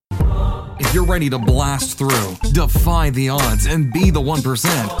If you're ready to blast through, defy the odds, and be the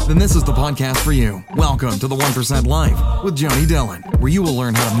 1%, then this is the podcast for you. Welcome to the 1% Life with Joni Dillon, where you will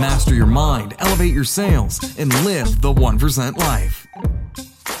learn how to master your mind, elevate your sales, and live the 1% life.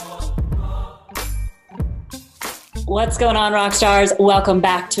 What's going on, rock stars? Welcome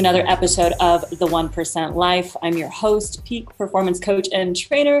back to another episode of The 1% Life. I'm your host, peak performance coach and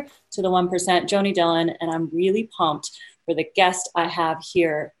trainer to the 1%, Joni Dillon, and I'm really pumped for the guest I have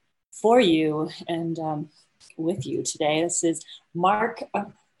here for you and with you today. This is Mark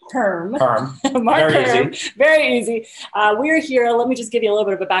Herm. Mark Herm. Very easy. We're here. Let me just give you a little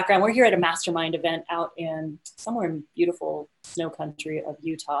bit of a background. We're here at a mastermind event out in somewhere in beautiful snow country of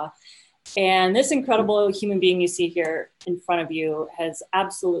Utah. And this incredible human being you see here in front of you has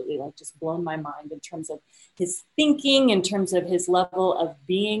absolutely just blown my mind in terms of his thinking, in terms of his level of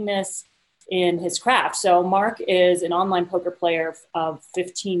beingness in his craft. So Mark is an online poker player of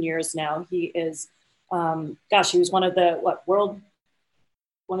 15 years now. He is, he was one of the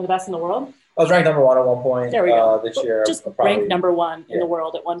best in the world. I was ranked number one at one point. There we go. This year, just ranked number one in the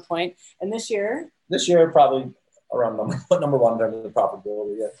world at one point. And this year, probably around number one in terms of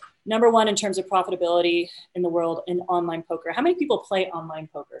profitability. Yeah. Number one in terms of profitability in the world in online poker. How many people play online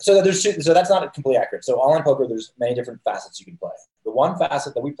poker? So that's not completely accurate. So online poker, there's many different facets you can play. The one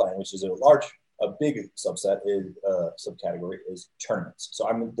facet that we play in, which is a big subset, is subcategory, is tournaments. So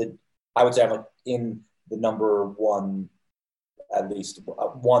I would say I'm in the number one, at least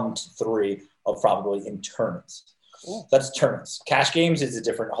 1 to 3 of probability in tournaments. Cool. That's tournaments. Cash games is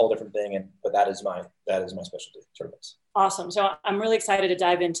a whole different thing, but that is my specialty, tournaments. Awesome. So I'm really excited to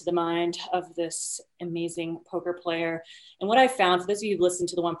dive into the mind of this amazing poker player. And what I found, for those of you who've listened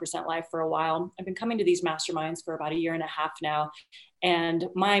to the 1% Life for a while, I've been coming to these masterminds for about 1.5 years now. And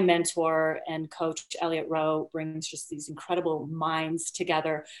my mentor and coach, Elliot Rowe, brings just these incredible minds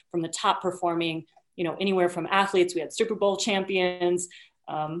together from the top performing, anywhere from athletes. We had Super Bowl champions.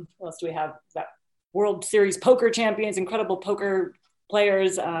 What else do we have? That World Series poker champions, incredible poker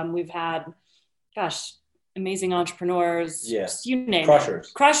players. We've had, amazing entrepreneurs. Yes. You name it.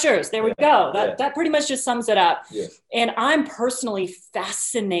 Crushers. There we go. That pretty much just sums it up. Yeah. And I'm personally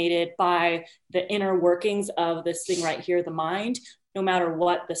fascinated by the inner workings of this thing right here, the mind, no matter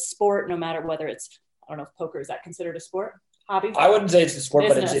what the sport, no matter whether it's, I don't know if poker, is that considered a sport? Hobby? I wouldn't say it's a sport,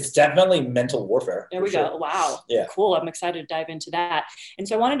 business. But it's definitely mental warfare. There we go. Wow. Yeah. Cool. I'm excited to dive into that. And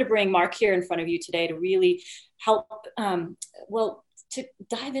so I wanted to bring Mark here in front of you today to really help, to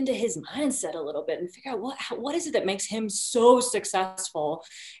dive into his mindset a little bit and figure out what is it that makes him so successful,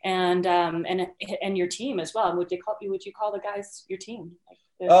 and your team as well. And would you call the guys your team?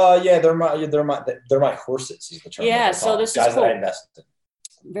 They're my horses. Is the term. Yeah. So this guys is cool. That I invested in.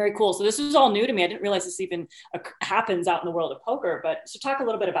 Very cool. So this is all new to me. I didn't realize this even happens out in the world of poker. But so talk a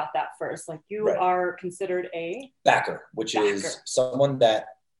little bit about that first. You are considered a backer, which is someone that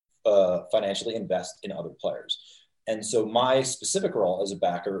financially invests in other players. And so my specific role as a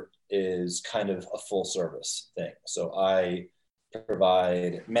backer is kind of a full service thing. So I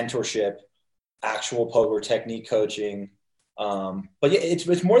provide mentorship, actual poker technique coaching. But yeah,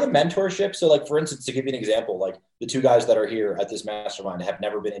 it's more than mentorship. So for instance, to give you an example, the 2 guys that are here at this mastermind have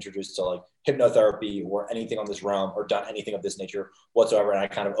never been introduced to hypnotherapy or anything on this realm or done anything of this nature whatsoever. And I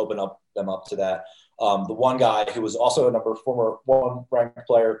kind of open them up to that. The one guy who was also a former 1 ranked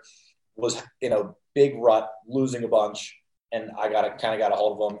player was in a big rut, losing a bunch, and I got a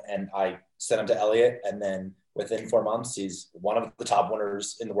hold of him, and I sent him to Elliot, and then within 4 months, he's one of the top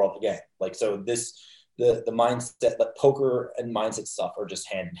winners in the world again. The mindset, poker and mindset stuff are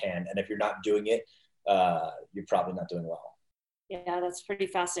just hand in hand, and if you're not doing it, you're probably not doing well. Yeah, that's pretty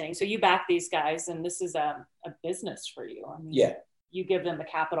fascinating. So you back these guys, and this is a business for you. I mean, yeah. You give them the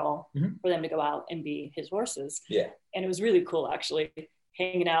capital for them to go out and be his horses. Yeah. And it was really cool, actually,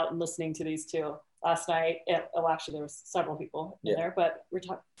 hanging out and listening to these 2 last night. Actually, there was several people in there, but we're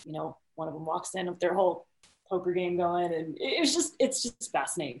talking, one of them walks in with their whole poker game going, and it's just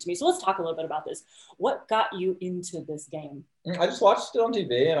fascinating to me. So let's talk a little bit about this. What got you into this game? I just watched it on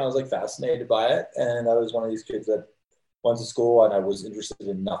TV, and I was fascinated by it. And I was one of these kids that went to school, and I was interested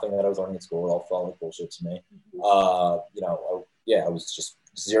in nothing that I was learning at school. It all felt like bullshit to me. I was just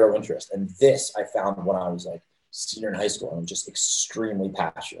zero interest. And this I found when I was senior in high school, and I'm just extremely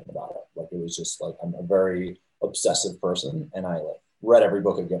passionate about it. It was just I'm a very obsessive person, and I read every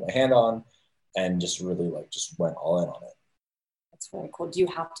book I could get my hand on, and just really just went all in on it. That's very cool. Do you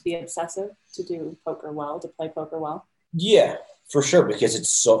have to be obsessive to do poker well, to play poker well? Yeah, for sure, because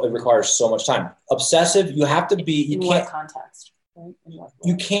it requires so much time. Obsessive, you have to be. In what context? right?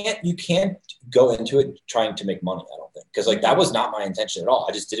 You can't go into it trying to make money, I don't think. Because like that was not my intention at all.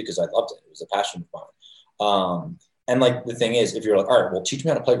 I just did it because I loved it. It was a passion of mine. And like the thing is, if you're like, all right, well, teach me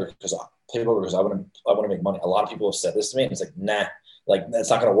how to play poker because I want to make money. A lot of people have said this to me, and it's like, nah, like that's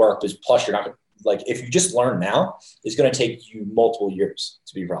not going to work. Plus, you're not going to, like, if you just learn now, it's going to take you multiple years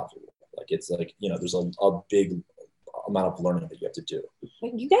to be profitable. Like it's like, there's a big amount of learning that you have to do.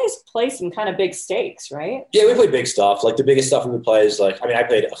 You guys play some kind of big stakes, right? Yeah, we play big stuff. Like the biggest stuff we would play is like, I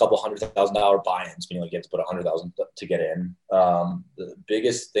played a couple $100,000 buy-ins, meaning like you have to put 100,000 to get in. The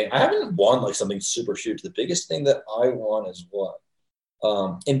biggest thing, I haven't won like something super huge. The biggest thing that I won is what?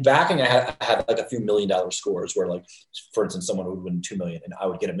 In backing, I had like a few $1 million scores where like, for instance, someone would win 2 million and I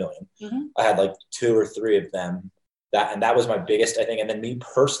would get $1 million. Mm-hmm. I had like 2 or 3 of them and that was my biggest, I think. And then me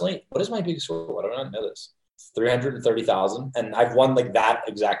personally, what is my biggest score? I don't know this. 330,000. And I've won like that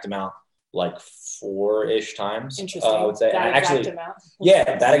exact amount, like 4-ish times. Interesting. I would say. That exact amount.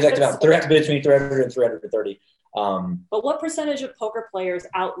 Yeah, that exact amount. Between 300 and 330. But what percentage of poker players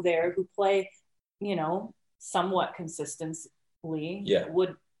out there who play, somewhat consistently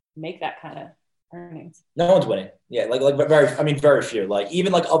would make that kind of earnings? No one's winning. Yeah, very few. Like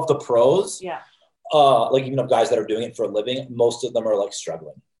even like of the pros. Yeah. Like even of guys that are doing it for a living, most of them are like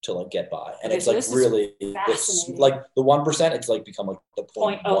struggling to like get by, and it's like really, it's like the 1%. It's like become like the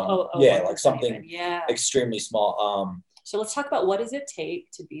 0.1. Yeah, like something extremely small. So let's talk about what does it take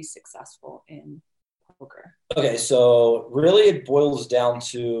to be successful in poker. Okay, so really it boils down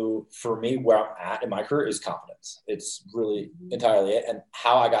to, for me, where I'm at in my career is confidence. It's really entirely it, and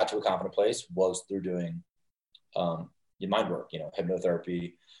how I got to a confident place was through doing mind work.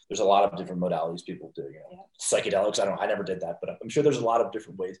 Hypnotherapy. There's a lot of different modalities people do, psychedelics. I never did that, but I'm sure there's a lot of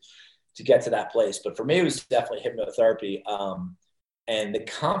different ways to get to that place. But for me, it was definitely hypnotherapy. And the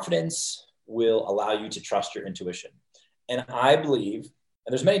confidence will allow you to trust your intuition. And I believe,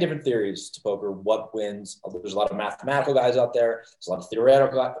 and there's many different theories to poker, what wins. There's a lot of mathematical guys out there. There's a lot of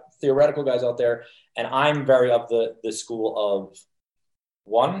theoretical guys out there. And I'm very of the school of,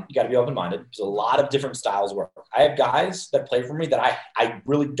 one, you got to be open-minded. There's a lot of different styles of work. I have guys that play for me that I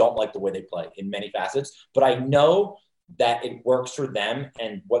really don't like the way they play in many facets, but I know that it works for them,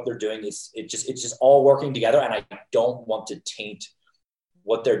 and what they're doing is it's just all working together. And I don't want to taint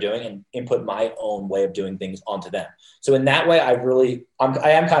what they're doing and input my own way of doing things onto them. So in that way, I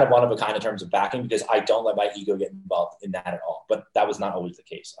am kind of one of a kind in terms of backing, because I don't let my ego get involved in that at all. But that was not always the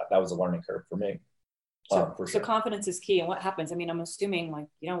case. That was a learning curve for me. So confidence is key. And what happens? I'm assuming like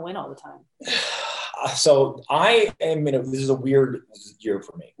you don't win all the time. So I am this is a weird year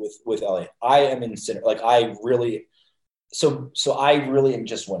for me with Elliot. I am in like I really am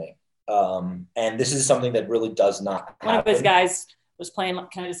just winning. And this is something that really does not happen. One of his guys was playing.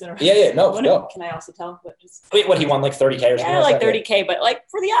 Can I just interrupt? Yeah. No. Can I also tell? What he won like 30K or something? Yeah, like 30K. But like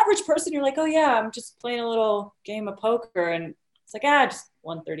for the average person, you're like, oh yeah, I'm just playing a little game of poker, and it's like I just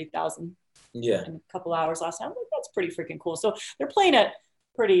won 30,000. Yeah, in a couple hours last time. I'm like, that's pretty freaking cool. So they're playing at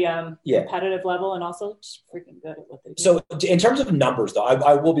pretty competitive level, and also just freaking good at what they do. So in terms of numbers, though,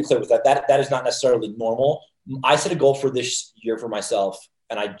 I will be clear with that. That is not necessarily normal. I set a goal for this year for myself,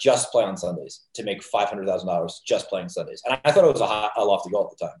 and I just play on Sundays to make $500,000 just playing Sundays. And I thought it was a lofty goal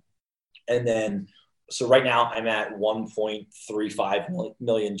at the time. And then, so right now I'm at 1.35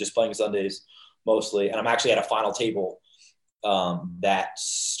 million just playing Sundays mostly, and I'm actually at a final table that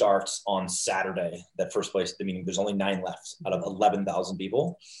starts on Saturday, that first place, meaning there's only 9 left out of 11,000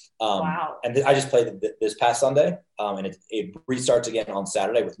 people. Wow. And I just played this past Sunday, and it restarts again on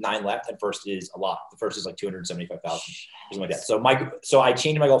Saturday with 9 left. And first is a lot. The first is like 275,000, something like that. So I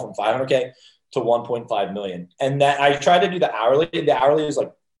changed my goal from 500K to 1.5 million. And that I tried to do the hourly. The hourly is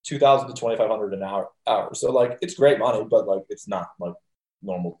like 2,000 to 2,500 an hour. So like, it's great money, but like, it's not like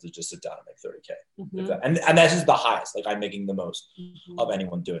normal to just sit down and make 30K. Mm-hmm. And that's just the highest. Like I'm making the most of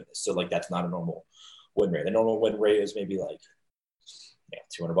anyone doing this. So like, that's not a normal win rate. The normal win rate is maybe like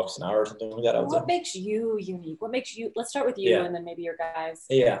 $200 an hour or something like that. What makes you unique? What makes you, let's start with you and then maybe your guys.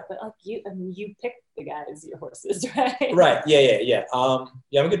 Yeah. But like you pick the guys, your horses, right? Right. Yeah. I'm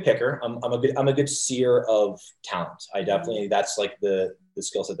a good picker. I'm a good seer of talent. I definitely, that's like the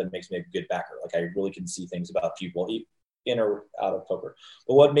skill set that makes me a good backer. Like I really can see things about people in or out of poker.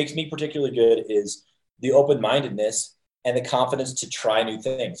 But what makes me particularly good is the open-mindedness and the confidence to try new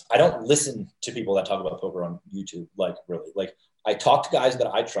things. I don't listen to people that talk about poker on YouTube, like really. Like I talk to guys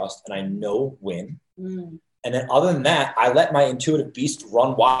that I trust and I know win. And then other than that, I let my intuitive beast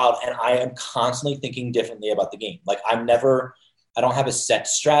run wild, and I am constantly thinking differently about the game. Like I don't have a set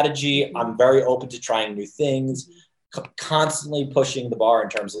strategy. I'm very open to trying new things. constantly pushing the bar in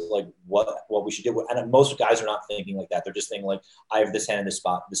terms of like what we should do. And most guys are not thinking like that. They're just thinking like, I have this hand in this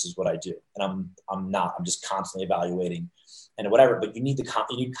spot. This is what I do. And I'm just constantly evaluating and whatever, but you need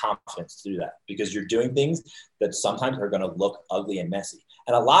confidence to do that because you're doing things that sometimes are going to look ugly and messy.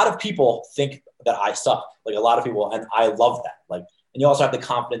 And a lot of people think that I suck. Like a lot of people, and I love that. Like, and you also have the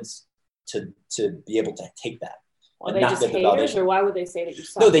confidence to be able to take that. Are they just haters, or why would they say that you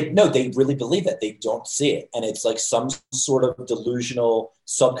suck? No, they really believe that. They don't see it. And it's like some sort of delusional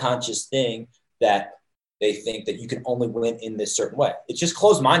subconscious thing that they think that you can only win in this certain way. It's just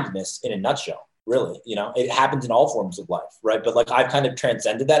closed-mindedness in a nutshell, really. You know, it happens in all forms of life, right? But like I've kind of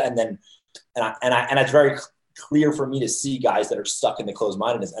transcended that, and then and it's very clear for me to see guys that are stuck in the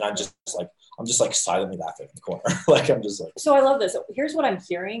closed-mindedness, and I'm just like silently laughing in the corner. Like I'm just like. So I love this. Here's what I'm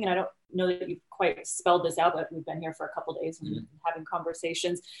hearing, and I don't know that you've quite spelled this out, but we've been here for a couple of days and having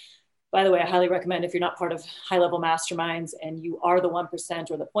conversations. By the way, I highly recommend if you're not part of high-level masterminds and you are the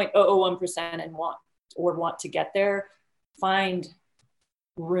 1% or the 0.001% and want to get there, find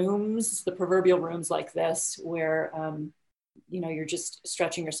rooms, the proverbial rooms like this, where you're just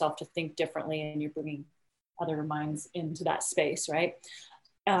stretching yourself to think differently and you're bringing other minds into that space, right?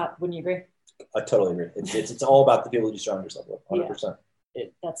 Wouldn't you agree? I totally agree. It's all about the people you surround yourself with, 100%. Yeah,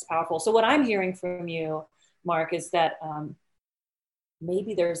 that's powerful. So what I'm hearing from you, Mark, is that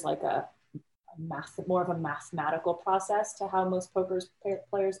maybe there's like more of a mathematical process to how most poker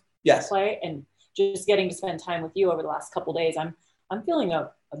players play, and just getting to spend time with you over the last couple of days, I'm feeling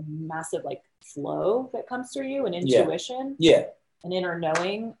a massive like flow that comes through you, and intuition, and inner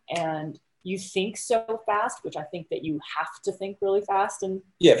knowing, and you think so fast, which I think that you have to think really fast. And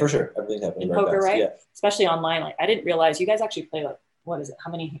for sure, everything's happening in poker, fast. Right? Yeah. Especially online. Like I didn't realize you guys actually play like, what is it? How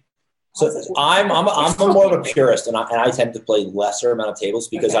many? So I'm more of a purist, and I tend to play lesser amount of tables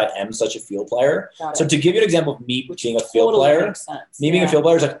because I am such a field player. So to give you an example of me being a field player, being a field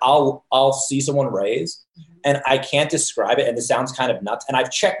player is like I'll see someone raise, and I can't describe it, and it sounds kind of nuts. And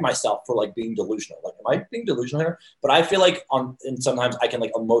I've checked myself for like being delusional. Like, am I being delusional here? But I feel like and sometimes I can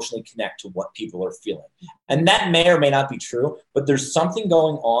like emotionally connect to what people are feeling, and that may or may not be true. But there's something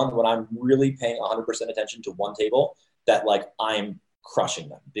going on when I'm really paying 100% attention to one table that like I'm crushing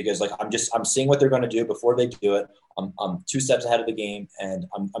them, because like I'm seeing what they're going to do before they do it. I'm 2 steps ahead of the game, and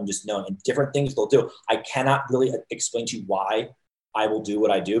I'm just knowing, and different things they'll do. I cannot really explain to you why I will do what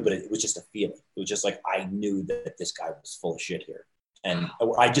I do, but it was just a feeling. It was just like I knew that this guy was full of shit here, and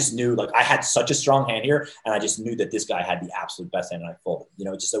I just knew like I had such a strong hand here, and I just knew that this guy had the absolute best hand, and I folded. You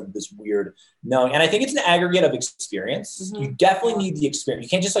know, just this weird knowing, and I think it's an aggregate of experience. You definitely need the experience. You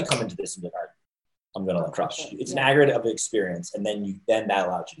can't just like come into this and be like, all right, I'm going to like crush. It's an aggregate of experience. And then that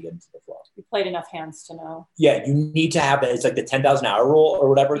allows you to get into the flow. You played enough hands to know. Yeah. You need to have that. It's like the 10,000 hour rule or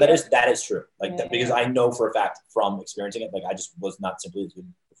whatever that is true. Like that, because I know for a fact from experiencing it, like I just was not simply as good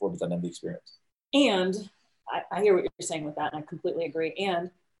before because I didn't have the experience. And I hear what you're saying with that. And I completely agree.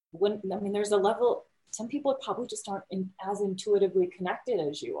 And there's a level, some people probably just aren't as intuitively connected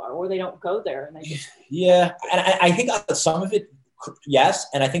as you are, or they don't go there. And they just. Yeah. And I think some of it, yes.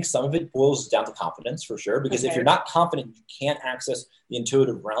 And I think some of it boils down to confidence for sure, because if you're not confident, you can't access the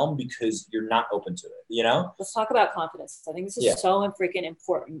intuitive realm because you're not open to it, you know? Let's talk about confidence. I think this is so freaking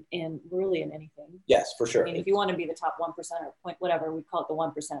important in anything. Yes, for sure. I mean, if you want to be the top 1% or point, whatever, we call it the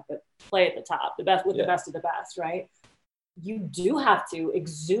 1%, but play at the top, the best with the best of the best, right? You do have to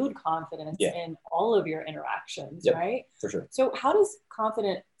exude confidence in all of your interactions, right? For sure. So how does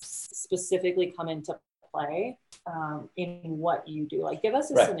confidence specifically come into play in what you do? Like, give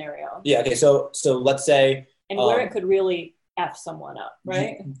us a scenario. Yeah. Okay. So let's say, and where it could really F someone up,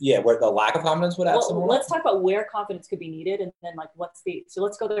 right? Yeah. Where the lack of confidence would F someone up. Let's talk about where confidence could be needed, and then like so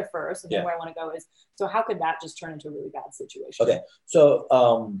let's go there first, and then where I want to go is, so how could that just turn into a really bad situation? Okay.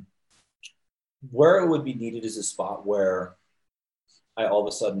 So where it would be needed is a spot where I all of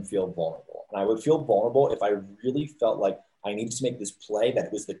a sudden feel vulnerable, and I would feel vulnerable if I really felt like I needed to make this play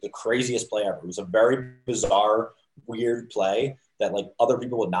that was like the craziest play ever. It was a very bizarre, weird play that like other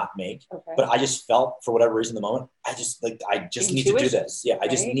people would not make. Okay. But I just felt, for whatever reason, in the moment, I just need to do this. Yeah, right? I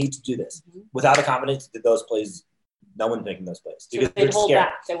just need to do this. Without the confidence that those plays, no one's making those plays. Because so they'd hold scared.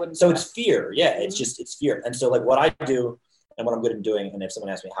 Back. They wouldn't. So it's fear. Yeah, it's fear. And so like what I do and what I'm good at doing, and if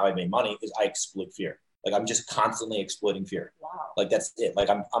someone asks me how I made money, is I exploit fear. Like I'm just constantly exploiting fear. Wow. Like that's it. Like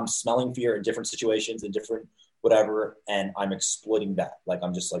I'm smelling fear in different situations, in different whatever, and I'm exploiting that. Like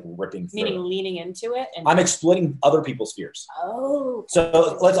I'm just like ripping through. Meaning leaning into it? And I'm exploiting other people's fears. Oh. So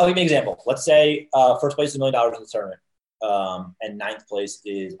I'll give you an example. Let's say first place is $1 million in the tournament, and ninth place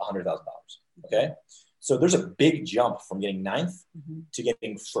is $100,000. Okay. So there's a big jump from getting ninth to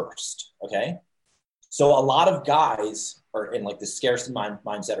getting first. Okay. So a lot of guys are in like this scarcity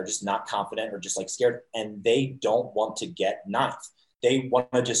mindset, are just not confident or just like scared, and they don't want to get ninth. They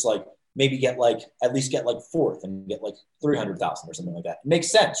want to just like maybe get like at least get like fourth and get like 300,000 or something like that. It makes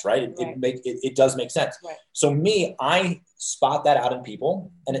sense, right? It does make sense. Right. So me, I spot that out in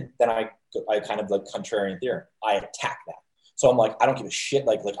people, and then I kind of like contrarian theory. I attack that. So I'm like, I don't give a shit.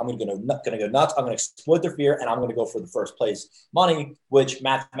 Like I'm gonna go nuts. I'm gonna exploit their fear, and I'm gonna go for the first place money. Which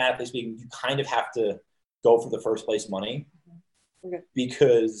mathematically speaking, you kind of have to go for the first place money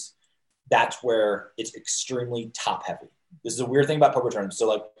because that's where it's extremely top heavy. This is a weird thing about poker tournaments. So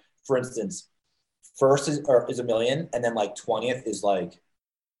like, for instance, first is $1 million, and then like 20th is like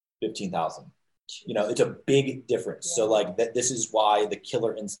 15,000. You know, it's a big difference. Yeah. So like this is why the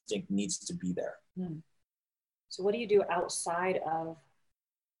killer instinct needs to be there. So what do you do outside of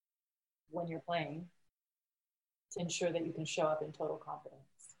when you're playing to ensure that you can show up in total confidence?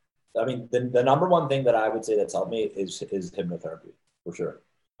 I mean, the number one thing that I would say that's helped me is hypnotherapy, for sure.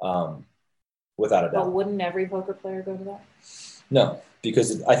 Without a doubt. But wouldn't every poker player go to that? No,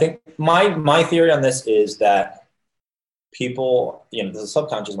 because I think my theory on this is that people, you know, the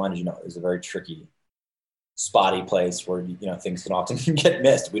subconscious mind, as you know, is a very tricky, spotty place where, you know, things can often get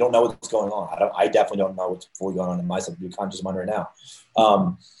missed. We don't know what's going on. I definitely don't know what's fully going on in my subconscious mind right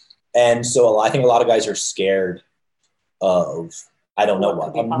now. And so I think a lot of guys are scared of, I don't know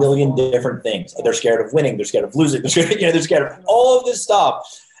what, a million different things. They're scared of winning. They're scared of losing. They're scared of all of this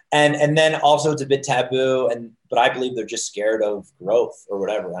stuff. And then also it's a bit taboo, but I believe they're just scared of growth or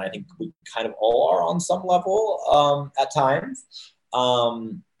whatever. And I think we kind of all are on some level at times.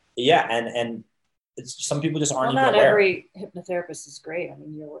 Yeah. And it's, some people just aren't even aware. Not every hypnotherapist is great. I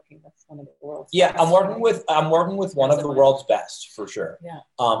mean, you're working with one of the world's best. I'm working with one of the world's best, for sure. Yeah.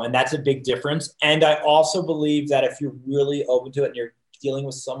 And that's a big difference. And I also believe that if you're really open to it and you're dealing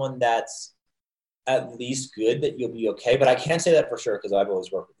with someone that's at least good, that you'll be okay. But I can't say that for sure because I've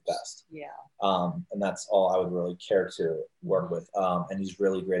always worked with the best. Yeah. And that's all I would really care to work with. And he's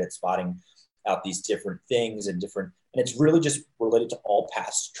really great at spotting out these different things and it's really just related to all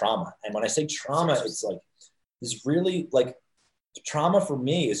past trauma. And when I say trauma, it's like this really like trauma for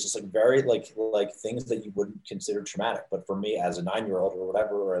me is just like very like things that you wouldn't consider traumatic. But for me as a 9-year-old or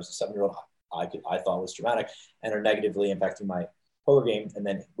whatever, or as a 7-year-old, I thought was traumatic and are negatively impacting my poker game. And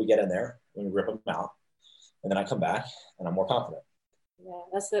then we get in there and we rip them out. And then I come back and I'm more confident. Yeah,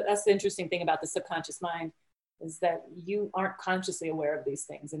 that's the interesting thing about the subconscious mind is that you aren't consciously aware of these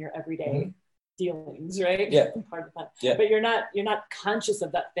things in your everyday dealings, right? Yeah. Part of that. Yeah. But you're not conscious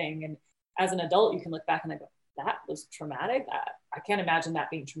of that thing. And as an adult, you can look back and go, that was traumatic. I can't imagine that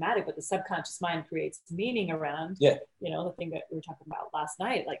being traumatic, but the subconscious mind creates meaning around, you know, the thing that we were talking about last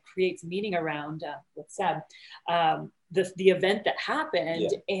night, like creates meaning around what's said, the event that happened.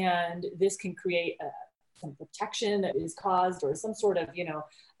 And this can create some protection that is caused or some sort of, you know,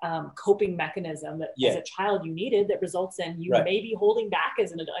 coping mechanism that as a child you needed that results in you maybe holding back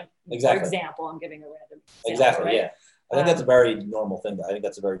as an adult. For example, I'm giving a random example, right? Yeah. I think that's a very normal thing. I think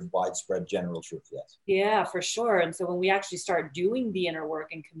that's a very widespread general truth, yes. Yeah, for sure. And so when we actually start doing the inner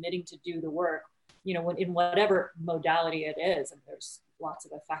work and committing to do the work, you know, in whatever modality it is, and there's lots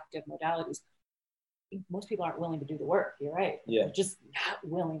of effective modalities, most people aren't willing to do the work. You're right. Yeah. They're just not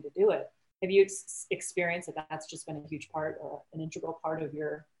willing to do it. Have you experienced that that's just been a huge part or an integral part of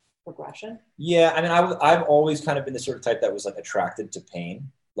your progression? Yeah. I mean, I've always kind of been the sort of type that was like attracted to pain.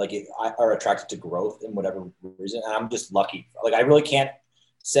 Are attracted to growth in whatever reason. And I'm just lucky. Like, I really can't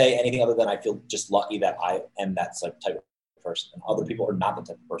say anything other than I feel just lucky that I am that type of person. And other people are not the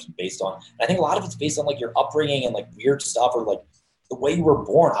type of person based on, and I think a lot of it's based on like your upbringing and like weird stuff or like the way you were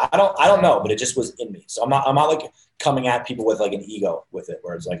born. I don't know, but it just was in me. So I'm not like coming at people with like an ego with it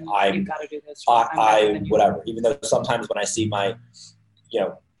where it's like, you've got to do this. Whatever. Even though sometimes when I see my, you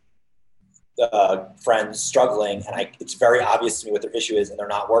know, friends struggling and it's very obvious to me what their issue is and they're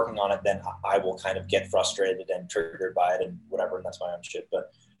not working on it, then I will kind of get frustrated and triggered by it and whatever, and that's my own shit.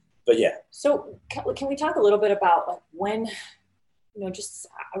 But yeah. So can we talk a little bit about like when, you know, just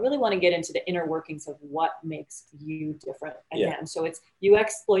I really want to get into the inner workings of what makes you different again. So it's you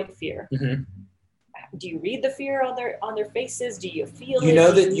exploit fear. Mm-hmm. Do you read the fear on their faces? Do you feel you it?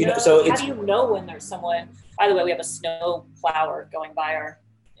 know that you know so how do you know when there's someone? By the way, we have a snow plower going by our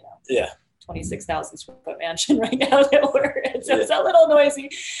 26,000 square foot mansion right now that we're in. So it's a little noisy,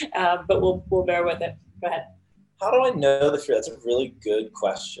 but we'll bear with it. Go ahead. How do I know the fear? That's a really good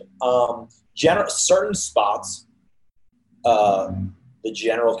question. Certain spots, the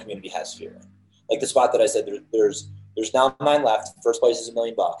general community has fear. Like the spot that I said, there's now 9 left. First place is $1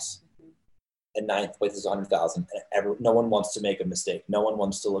 million. and ninth place is 100,000. And no one wants to make a mistake. No one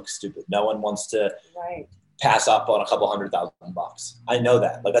wants to look stupid. No one wants to pass up on a couple $100,000. I know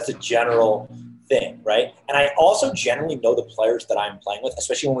that. Like, that's a general thing, right? And I also generally know the players that I'm playing with,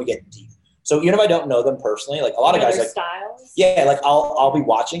 especially when we get deep. So even if I don't know them personally, like a lot of guys, like styles. Yeah, like I'll be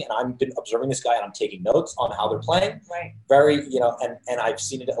watching and I've been observing this guy and I'm taking notes on how they're playing. Right. Very, and I've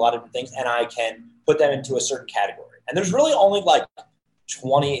seen it a lot of different things, and I can put them into a certain category. And there's really only like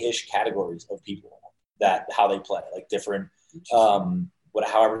 20-ish categories of people that how they play, like different,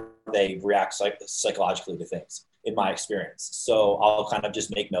 however they react psychologically to things, in my experience. So I'll kind of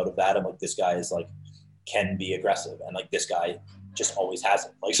just make note of that. I'm like, this guy is like, can be aggressive, and like this guy just always has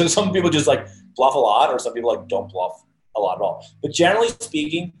it. Like, so some people just like bluff a lot, or some people like don't bluff a lot at all. But generally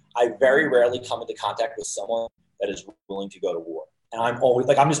speaking, I very rarely come into contact with someone that is willing to go to war. And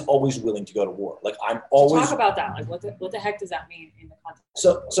I'm just always willing to go to war. Like, I'm always talk about that. Like, what the heck does that mean in the context?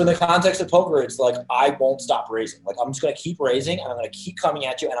 So in the context of poker, it's like, I won't stop raising. Like, I'm just going to keep raising, and I'm going to keep coming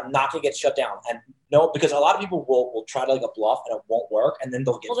at you, and I'm not going to get shut down. And no, because a lot of people will try to like a bluff and it won't work, and then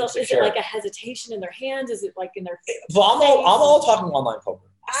they'll get is it like a hesitation in their hands? Is it like in their face? Well, I'm all talking online poker.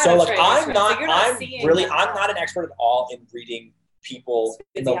 So like, right, I'm not an expert at all in reading people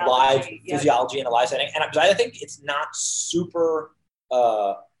in the live physiology in a live setting, and I think it's not super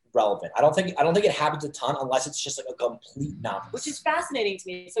relevant. I don't think it happens a ton unless it's just like a complete novice. Which is fascinating to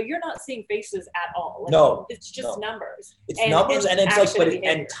me. So you're not seeing faces at all. Like, no, it's just numbers. It's numbers, and it's like,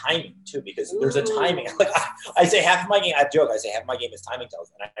 and timing too, because there's a timing. Like, I say half of my game. I joke. I say half of my game is timing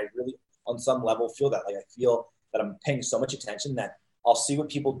tells, and I really, on some level, feel that. Like, I feel that I'm paying so much attention that I'll see what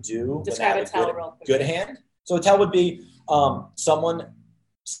people do when they have a good hand. So a tell would be someone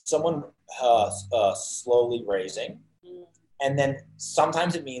slowly raising. And then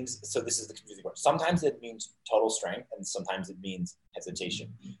sometimes it means, so this is the confusing part, sometimes it means total strength, and sometimes it means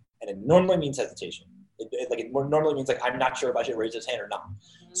hesitation. And it normally means hesitation. It normally means like, I'm not sure if I should raise this hand or not.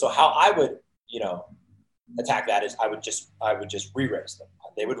 So how I would, attack that is I would just re-raise them.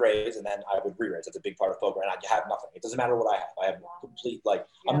 They would raise, and then I would re-raise. That's a big part of poker, and I have nothing. It doesn't matter what I have. I have complete,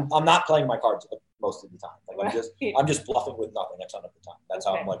 I'm not playing my cards most of the time. Like, I'm just bluffing with nothing a ton of the time. That's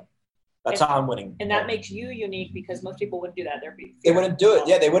how I'm like, that's how I'm winning. And that makes you unique, because most people wouldn't do that. They wouldn't do it.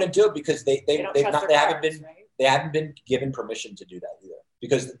 Yeah, they wouldn't do it because they haven't been given permission to do that either.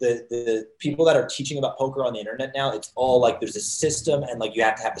 Because the people that are teaching about poker on the internet now, it's all like there's a system, and like you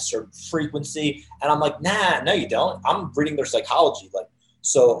have to have a certain frequency. And I'm like, nah, no, you don't. I'm reading their psychology. Like,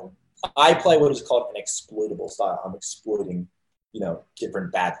 so I play what is called an exploitable style. I'm exploiting,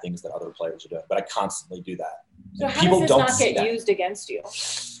 different bad things that other players are doing, but I constantly do that. So how does this not get used against you?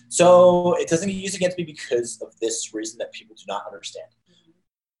 So it doesn't get used against me because of this reason that people do not understand. Mm-hmm.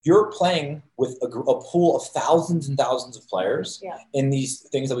 You're playing with a pool of thousands and thousands of players in these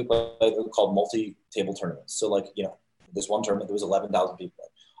things that we play called multi-table tournaments. So like, this one tournament, there was 11,000 people.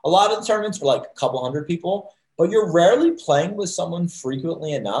 A lot of the tournaments are like a couple hundred people, but you're rarely playing with someone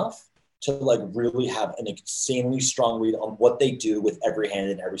frequently enough to like really have an insanely strong read on what they do with every hand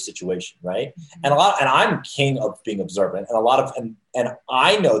in every situation, right? Mm-hmm. And I'm king of being observant, and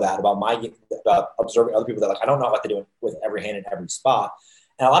I know that about observing other people, that like, I don't know what they do with every hand in every spot.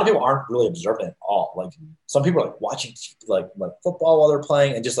 And a lot of people aren't really observant at all. Like, some people are like watching like football while they're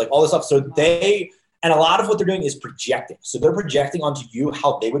playing and just like all this stuff. So and a lot of what they're doing is projecting. So they're projecting onto you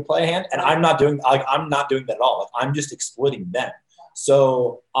how they would play a hand, and I'm not doing that at all. Like, I'm just exploiting them.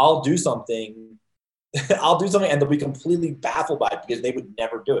 So I'll do something, and they'll be completely baffled by it because they would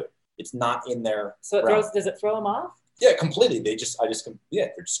never do it. It's not in their. So does it throw them off? Yeah, completely. They're just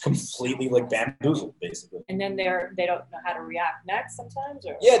completely like bamboozled, basically. And then they don't know how to react next sometimes,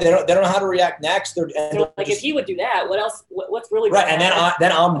 or yeah, they don't know how to react next. If he would do that, what else? What's really right? And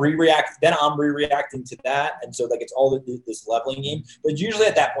then I'm re-reacting to that, and so like it's all this leveling game. But usually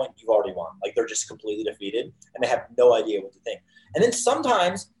at that point you've already won. Like, they're just completely defeated, and they have no idea what to think. And then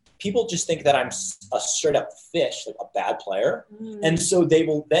sometimes people just think that I'm a straight up fish, like a bad player, and so they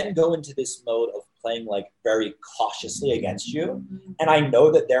will then go into this mode of playing like very cautiously against you, and I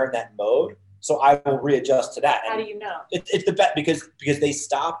know that they're in that mode, so I will readjust to that. How do you know? It's the bet because they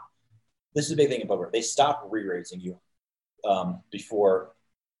stop. This is a big thing in poker. They stop re-raising you before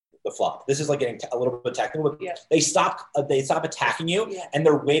the flop. This is like getting a little bit technical, but they stop attacking you, and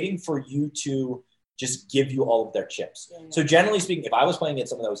they're waiting for you to just give you all of their chips. Yeah. So generally speaking, if I was playing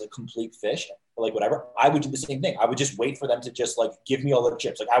against someone that was a complete fish, or like whatever, I would do the same thing. I would just wait for them to just like give me all their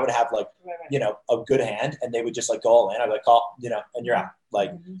chips. Like, I would have like, a good hand, and they would just like go all in. I'd be like, call, and you're out.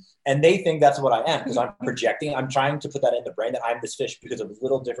 Like, and they think that's what I am because I'm projecting. I'm trying to put that in the brain that I'm this fish because of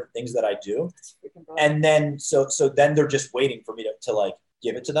little different things that I do. And then, so then they're just waiting for me to like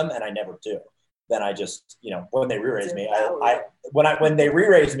give it to them, and I never do. then I just, when they re-raise me, when they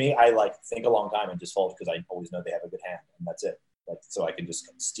re-raise me, I like think a long time and just fold because I always know they have a good hand, and that's it. Like, so I can just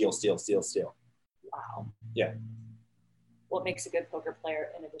steal. Wow. Yeah. What makes a good poker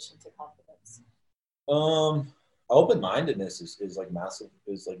player in addition to confidence? Open-mindedness is like massive,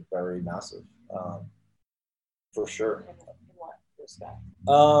 is like very massive, for sure. In what respect?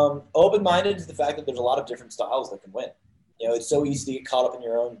 Open-minded is the fact that there's a lot of different styles that can win. It's so easy to get caught up in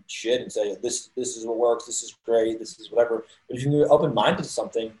your own shit and say, this is what works, this is great, this is whatever. But if you're open-minded to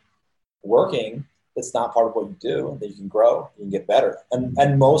something working that's not part of what you do, then you can grow, you can get better.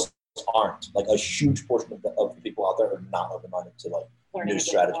 And most aren't. Like a huge portion of the people out there are not open-minded to like learning new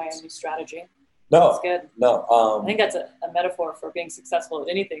strategies. A new strategy. No, that's good. No. I think that's a metaphor for being successful at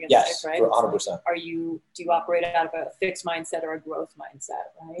anything in yes, life, right? 100%. So do you operate out of a fixed mindset or a growth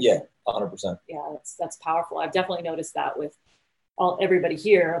mindset, right? Yeah, 100%. Yeah, that's powerful. I've definitely noticed that with everybody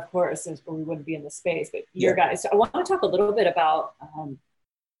here, of course, since we wouldn't be in the space, but your guys. So I want to talk a little bit about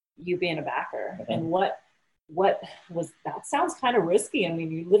you being a backer and what was that. Sounds kind of risky. I mean,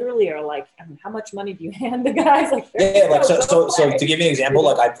 you literally are like, how much money do you hand the guys? Like, so to give you an example,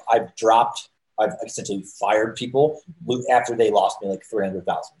 like I've essentially fired people after they lost me like $300,000.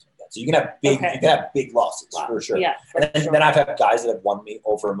 So you can have big losses for sure. Yeah, then I've had guys that have won me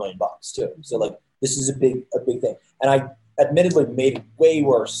over $1 million too. So like this is a big thing. And I admittedly made way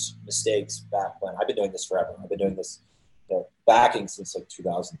worse mistakes back when. I've been doing this forever. I've been doing this backing since like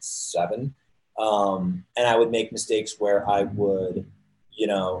 2007. And I would make mistakes where I would,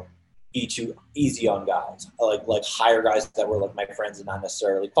 be too easy on guys, like hire guys that were like my friends and not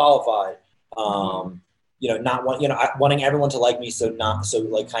necessarily qualified. Wanting everyone to like me, so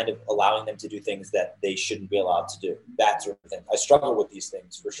like kind of allowing them to do things that they shouldn't be allowed to do, that sort of thing. I struggle with these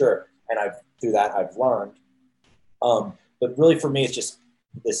things for sure, and through that I've learned. But really for me, it's just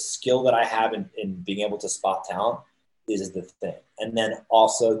the skill that I have in being able to spot talent is the thing, and then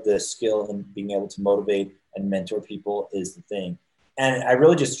also the skill in being able to motivate and mentor people is the thing. And I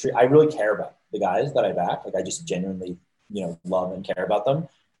really care about the guys that I back. Like I just genuinely, love and care about them.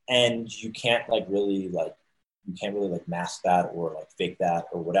 And you can't really mask that or like fake that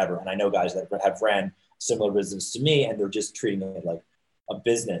or whatever. And I know guys that have ran similar business to me and they're just treating it like a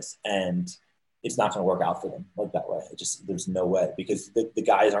business, and it's not going to work out for them like that way. There's no way, because the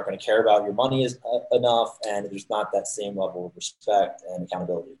guys aren't going to care about your money enough, and there's not that same level of respect and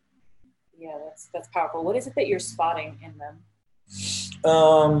accountability. Yeah, that's powerful. What is it that you're spotting in them?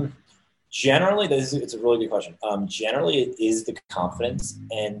 Generally, it's a really good question. Generally, it is the confidence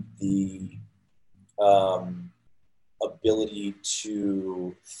and the ability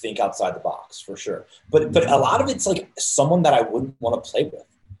to think outside the box, for sure. But a lot of it's like someone that I wouldn't want to play with.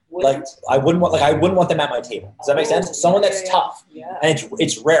 Like I wouldn't want them at my table. Does that make sense? Someone that's tough. Yeah. And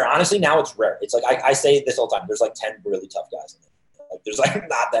it's rare. Honestly, now it's rare. It's like I say this all the time. There's like 10 really tough guys in there. Like there's like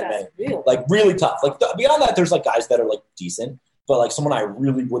not that many. Real. Like really tough. Like beyond that, there's like guys that are like decent, but like someone I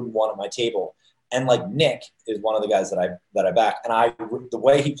really wouldn't want at my table. And like Nick is one of the guys that I back, and the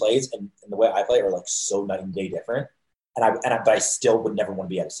way he plays and the way I play are like so night and day different. But I still would never want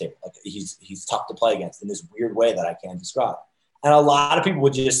to be at his table. Like he's tough to play against in this weird way that I can't describe. And a lot of people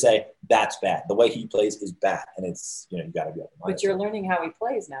would just say that's bad. The way he plays is bad, and it's you got to be open-minded. But you're learning how he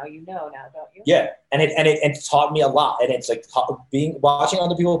plays now. Don't you? Yeah, and it taught me a lot. And it's like watching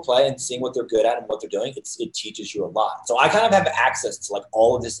other people play and seeing what they're good at and what they're doing. It teaches you a lot. So I kind of have access to like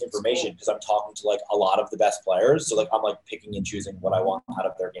all of this information because I'm talking to like a lot of the best players. So like I'm like picking and choosing what I want out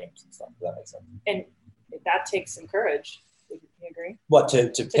of their games and stuff. Does that make sense? And that takes some courage. Would you agree? What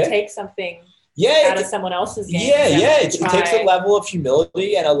to take something? Out of someone else's game. Yeah. It takes a level of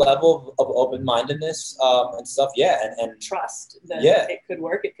humility and a level of open-mindedness and stuff. Yeah, and trust that it could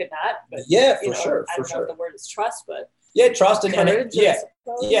work, it could not. But for sure. I don't know if the word is trust, but trust and but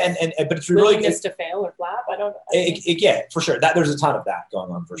it's really willingness to fail or flap. For sure. That there's a ton of that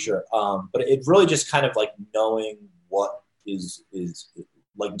going on for sure. But it really just kind of like knowing what is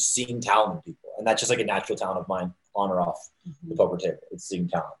like seeing talent in people, and that's just like a natural talent of mine, on or off the poker table. It's seeing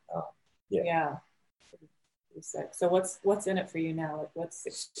talent. Yeah. So what's in it for you now? Like what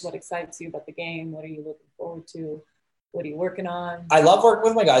excites you about the game? What are you looking forward to? What are you working on? I love working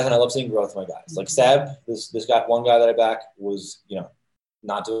with my guys, and I love seeing growth with my guys. Like Seb, this guy, one guy that I back was,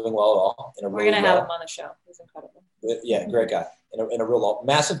 not doing well at all. We're gonna have him on the show. He's incredible. Yeah, great guy. In a real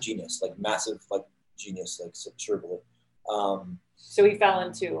massive genius, like genius, like cerebrally. So he fell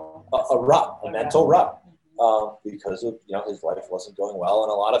into a rut, a mental rut. Because of his life wasn't going well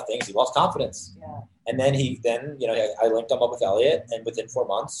and a lot of things, he lost confidence. Yeah. And then I linked him up with Elliot, and within 4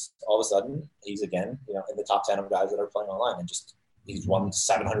 months, all of a sudden he's again in the top 10 of guys that are playing online, and just he's won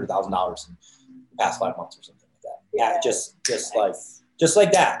 $700,000 past 5 months or something like that. Yeah, just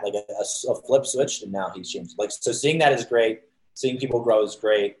like that, like a flip switch, and now he's changed. Like, so seeing that is great. Seeing people grow is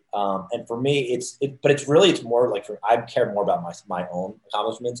great. And for me, but it's more like I care more about my own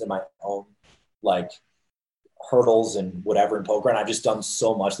accomplishments and my own like hurdles and whatever in poker. And I've just done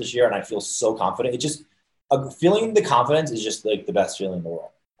so much this year, and I feel so confident. It just feeling the confidence is just like the best feeling in the world.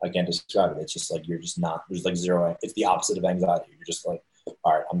 I can't describe it. It's just like, you're just not, there's like zero. It's the opposite of anxiety. You're just like,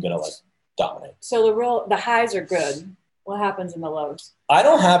 all right, I'm going to like dominate. So the highs are good. What happens in the lows? I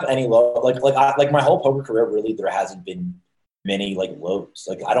don't have any low, like my whole poker career, really, there hasn't been many like lows.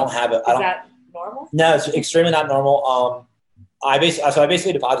 Like I don't have it. Is that normal? No, it's extremely not normal. I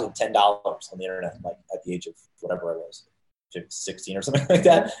basically deposited $10 on the internet, like at the age of whatever I was, 16 or something like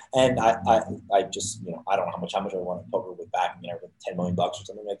that. And I just, I don't know how much I want to poker with back, with $10 million or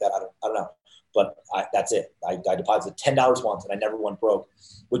something like that. I don't know. But that's it. I deposited $10 once, and I never went broke,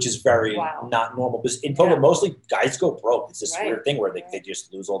 which is very not normal. Because in poker, mostly guys go broke. It's this weird thing where they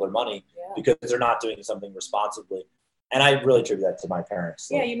just lose all their money because they're not doing something responsibly. And I really attribute that to my parents.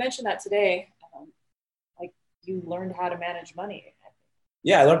 Yeah, you mentioned that today. Like you learned how to manage money.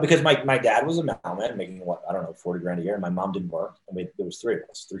 Yeah, I learned because my dad was a mailman making $40,000 a year, and my mom didn't work. And there was three of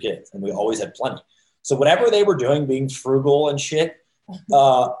us, 3 kids, and we always had plenty. So whatever they were doing, being frugal and shit,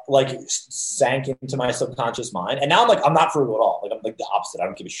 like sank into my subconscious mind. And now I'm not frugal at all. Like I'm like the opposite. I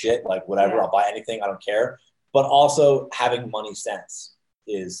don't give a shit. Like whatever, I'll buy anything. I don't care. But also having money sense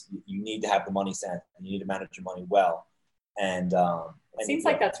is, you need to have the money sense, and you need to manage your money well. And it seems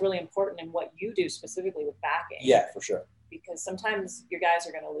like that's really important in what you do specifically with backing. Yeah, for sure. Because sometimes your guys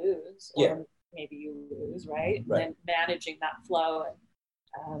are going to lose, or maybe you lose, right? And then managing that flow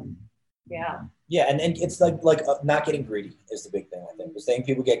and Yeah, and it's like not getting greedy is the big thing, I think. Because saying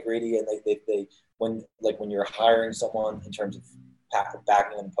people get greedy, and they when you're hiring someone in terms of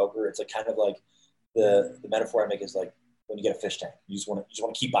backing them in poker, it's like kind of like the metaphor I make is like when you get a fish tank, you just want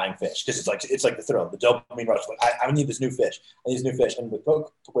to keep buying fish, because it's like the thrill, the dopamine rush. Like I need this new fish, And with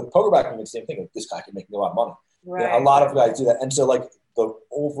poker backing, it's the same thing. Like, this guy can make me a lot of money. Right. A lot of guys do that, and so like the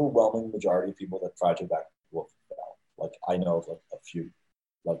overwhelming majority of people that try to back will fail. Like I know of like a few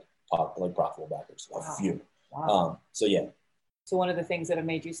like profitable backers, a few. Wow. So yeah. So one of the things that have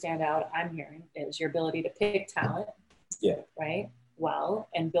made you stand out, I'm hearing, is your ability to pick talent. Yeah. Right. Well,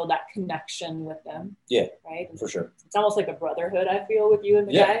 and build that connection with them. Yeah. Right. For sure. It's almost like a brotherhood, I feel, with you and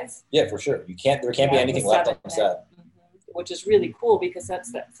the guys. Yeah, for sure. There can't be anything left unsaid. Which is really cool, because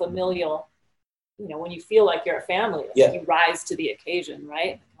that's that familial. When you feel like you're a family, you rise to the occasion,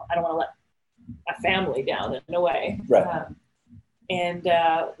 right? I don't want to let a family down in a way. Right. And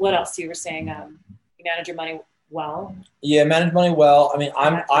what else? You were saying you manage your money well. Yeah, manage money well. I mean,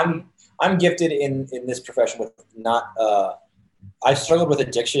 I'm gifted in this profession with not. I've struggled with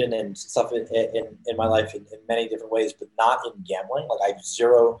addiction and stuff in my life in many different ways, but not in gambling. Like I have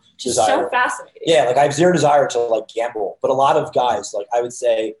zero desire. So fascinating. Yeah, like I have zero desire to like gamble. But a lot of guys, like I would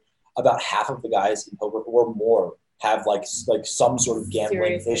say, about half of the guys in poker or more have like some sort of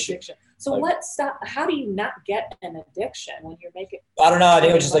gambling issue. Addiction. So how do you not get an addiction when you're making? I don't know. I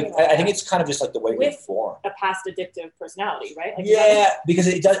think it's just like, I think it's kind of just like the way we're born. A past addictive personality, right? Like because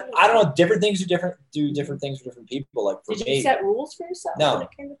it does. I don't know. Different things do different things for different people. Like for me, did you set rules for yourself? No, when it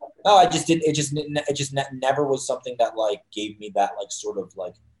came to poker? No, I just didn't. It just never was something that like gave me that like sort of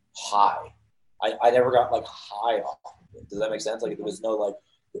like high. I never got like high off of it. Does that make sense? Like there was no like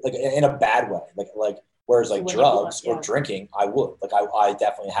in a bad way. Like whereas like drugs or drinking, I would. Like I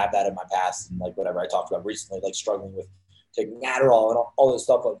definitely have that in my past, and like whatever I talked about recently, like struggling with taking Adderall and all this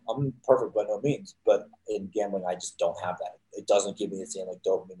stuff. Like, I'm perfect by no means, but in gambling, I just don't have that. It doesn't give me the same like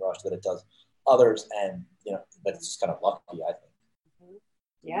dopamine rush that it does others, and that's just kind of lucky, I think. Mm-hmm.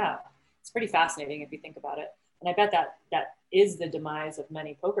 Yeah, it's pretty fascinating if you think about it, and I bet that is the demise of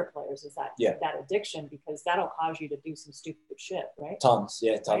many poker players, is that addiction, because that'll cause you to do some stupid shit, right? Tons.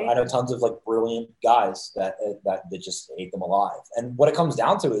 Right? I know tons of like brilliant guys that just ate them alive. And what it comes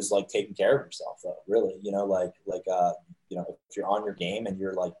down to is like taking care of yourself, though. Really, if you're on your game and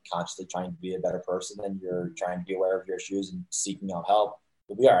you're like consciously trying to be a better person, and you're trying to be aware of your issues and seeking out help,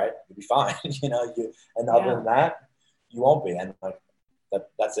 you'll be all right. You'll be fine. Other than that, you won't be. And like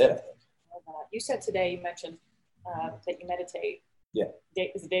that's it, I think. You said today, you mentioned that you meditate. Yeah.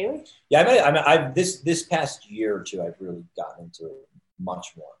 Is it daily? Yeah, I've this past year or two, I've really gotten into it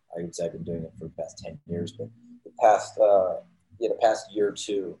much more. I would say I've been doing it for the past 10 years, but the past year or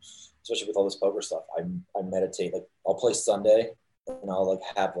two, especially with all this poker stuff, I meditate. Like I'll play Sunday, and I'll like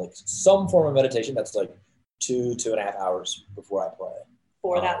have like some form of meditation that's like 2.5 hours before I play.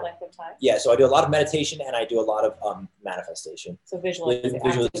 For that length of time? Yeah, so I do a lot of meditation and I do a lot of manifestation. So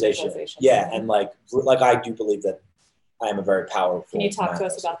visualization. Yeah, and like I do believe that I am a very powerful. Can you talk to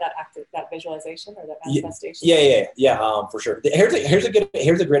us about that visualization or that manifestation? Yeah, for sure. Here's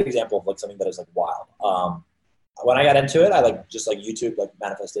a great example of like something that is like wild. When I got into it, I just YouTube like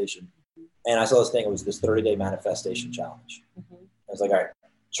manifestation, and I saw this thing. It was this 30-day manifestation challenge. I was like, all right,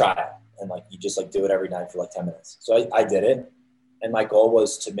 try it, and like you just like do it every night for like 10 minutes. So I did it. And my goal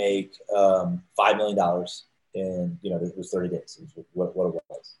was to make $5 million in, it was 30 days. It was what it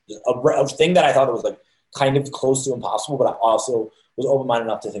was. Just a thing that I thought it was like kind of close to impossible, but I also was open-minded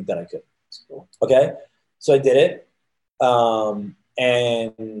enough to think that I could. Cool. Okay. So I did it. And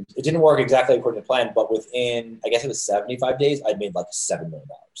it didn't work exactly according to plan, but within, I guess it was 75 days, I'd made like $7 million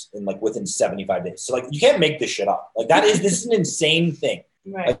in like within 75 days. So like, you can't make this shit up. Like this is an insane thing.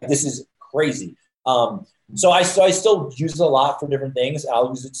 Right. Like this is crazy. So I still use it a lot for different things. I'll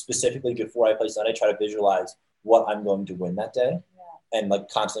use it specifically before I play Sunday, try to visualize what I'm going to win that day and like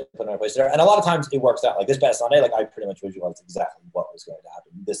constantly put my place there. And a lot of times it works out. Like this past Sunday, like I pretty much visualized exactly what was going to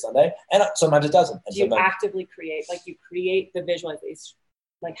happen this Sunday. And sometimes it doesn't. And do you actively create the visualization,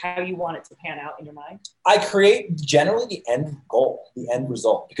 like how you want it to pan out in your mind? I create generally the end goal, the end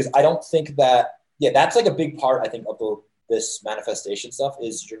result, because I don't think that, that's like a big part, I think, of this manifestation stuff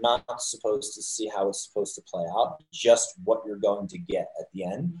is you're not supposed to see how it's supposed to play out, just what you're going to get at the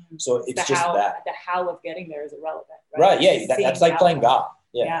end. So it's the how of getting there is irrelevant, right? Yeah, that's like playing God.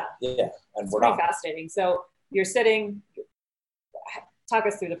 Yeah. And we're not fascinating. So you're sitting. Talk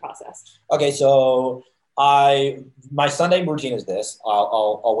us through the process. Okay, so my Sunday routine is this.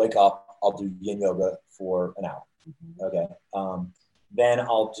 I'll wake up. I'll do yin yoga for an hour. Okay. Then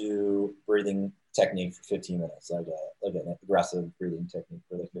I'll do breathing technique for 15 minutes, like an aggressive breathing technique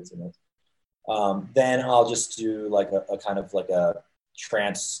for like 15 minutes. Then I'll just do like a kind of like a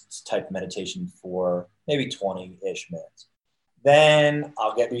trance type meditation for maybe 20-ish minutes. Then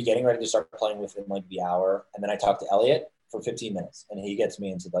I'll be getting ready to start playing within like the hour. And then I talk to Elliot for 15 minutes and he gets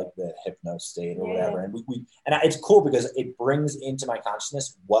me into like the hypno state or whatever. And it's cool because it brings into my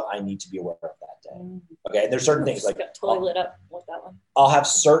consciousness what I need to be aware of that day. Okay. And there's certain things like totally lit up with that one. I'll have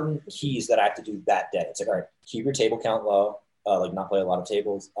certain keys that I have to do that day. It's like, all right, keep your table count low, like not play a lot of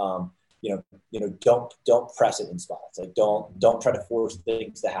tables. Don't press it in spots. Like don't try to force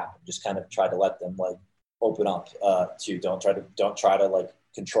things to happen. Just kind of try to let them like open up don't try to like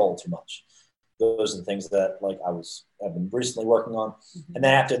control too much. Those are the things that like I've been recently working on. And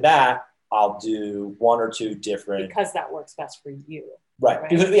then after that, I'll do one or two different, because that works best for you. Right.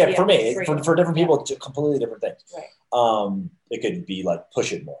 Because for me, for different people, it's completely different things. Right. It could be like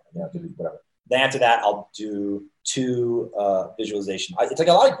push it more, it could be whatever. Then after that, I'll do 2 visualization. It's like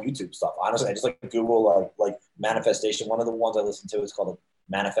a lot of YouTube stuff. Honestly, I just like Google like manifestation. One of the ones I listen to is called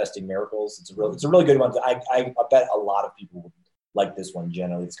Manifesting Miracles. It's a really good one. I bet a lot of people would like this one.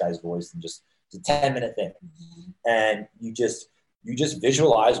 Generally, this guy's voice, and just it's a 10-minute thing, and you just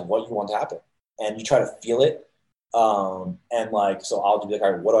visualize what you want to happen, and you try to feel it. And like, so I'll be like,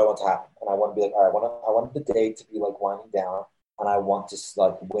 all right, what do I want to happen? And I want to be like, all right, I want the day to be like winding down, and I want to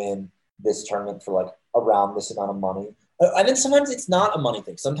like win this tournament for like around this amount of money. And then sometimes it's not a money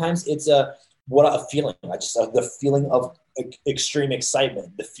thing. Sometimes it's a feeling. I just the feeling of extreme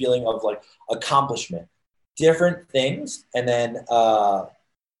excitement, the feeling of like accomplishment, different things. And then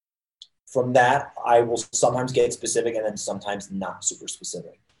from that, I will sometimes get specific and then sometimes not super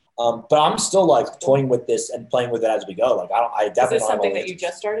specific. But I'm still like toying with this and playing with it as we go. Like I definitely. Is this something that you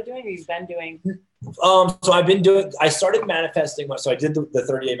just started doing, or you've been doing? So I started manifesting. So I did the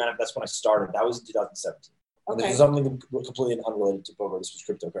 30-day manifest when I started. That was in 2017. Okay. And this was something completely unrelated to poker. This was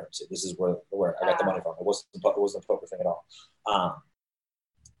cryptocurrency. This is where I got the money from. It wasn't a poker thing at all.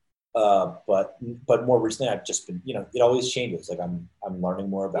 But more recently, I've just been, it always changes. Like I'm learning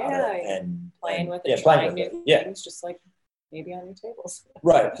more about it and playing with it, trying new things, just like maybe on your tables.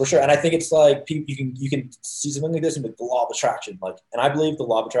 Right, for sure. And I think it's like you can see something like this and with the law of attraction. Like, and I believe the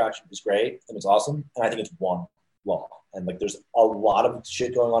law of attraction is great and it's awesome. And I think it's one law. And like there's a lot of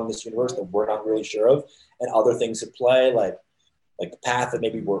shit going on in this universe that we're not really sure of, and other things at play, like the path that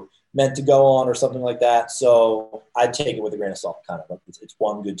maybe we're meant to go on or something like that. So I take it with a grain of salt, kind of like it's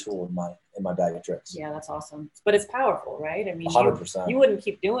one good tool in my bag of tricks. Yeah, that's awesome. But it's powerful, right? I mean, 100%. You wouldn't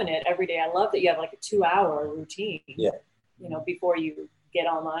keep doing it every day. I love that you have like a 2-hour routine. Yeah. Before you get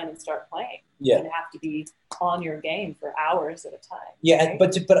online and start playing. Yeah. You have to be on your game for hours at a time. Yeah, right?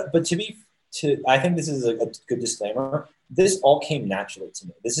 but I think this is a good disclaimer. This all came naturally to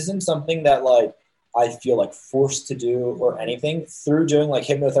me. This isn't something that like I feel like forced to do or anything. Through doing like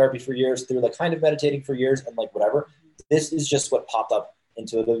hypnotherapy for years, through like kind of meditating for years and like whatever. This is just what popped up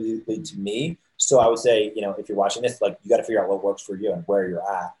intuitively to me. So I would say, if you're watching this, like, you got to figure out what works for you and where you're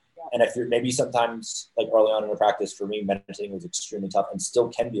at. Yeah. And if you're maybe sometimes, like early on in the practice, for me, meditating was extremely tough and still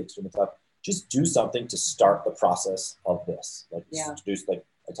can be extremely tough. Just do something to start the process of this. Like,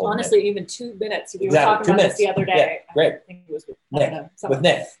 honestly, even 2 minutes. We were talking about this the other day. Yeah, great. I think it was with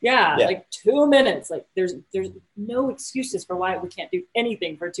Nick. Yeah, like 2 minutes. Like there's no excuses for why we can't do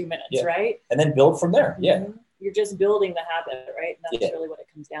anything for 2 minutes, right? And then build from there. Yeah. Mm-hmm. You're just building the habit, right? And that's really what it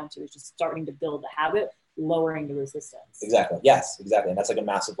comes down to, is just starting to build the habit, lowering the resistance. Exactly. Yes, exactly. And that's like a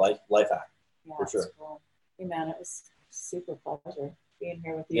massive life hack. Yeah, for sure. Cool. Hey man, it was super pleasure being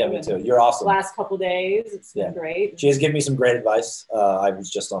here with you. Yeah, me too. You're awesome. Last couple of days, it's been great. She has given me some great advice. I was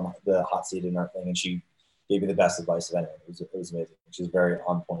just on the hot seat in our thing, and she gave me the best advice of anyone. It was amazing. She's a very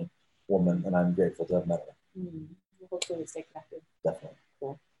on point woman, and I'm grateful to have met her. Hopefully we stay connected. Definitely.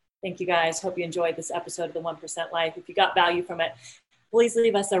 Cool. Thank you guys. Hope you enjoyed this episode of the 1% Life. If you got value from it, please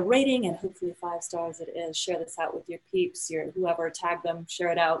leave us a rating, and hopefully 5 stars it is. Share this out with your peeps, whoever, tag them,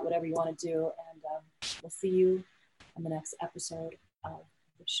 share it out, whatever you want to do. And we'll see you on the next episode of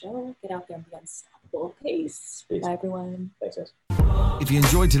the show. Get out there and be unstoppable. Peace. Bye, everyone. Thanks, guys. If you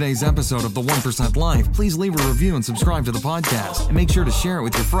enjoyed today's episode of The 1% Life, please leave a review and subscribe to the podcast. And make sure to share it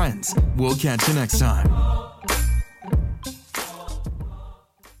with your friends. We'll catch you next time.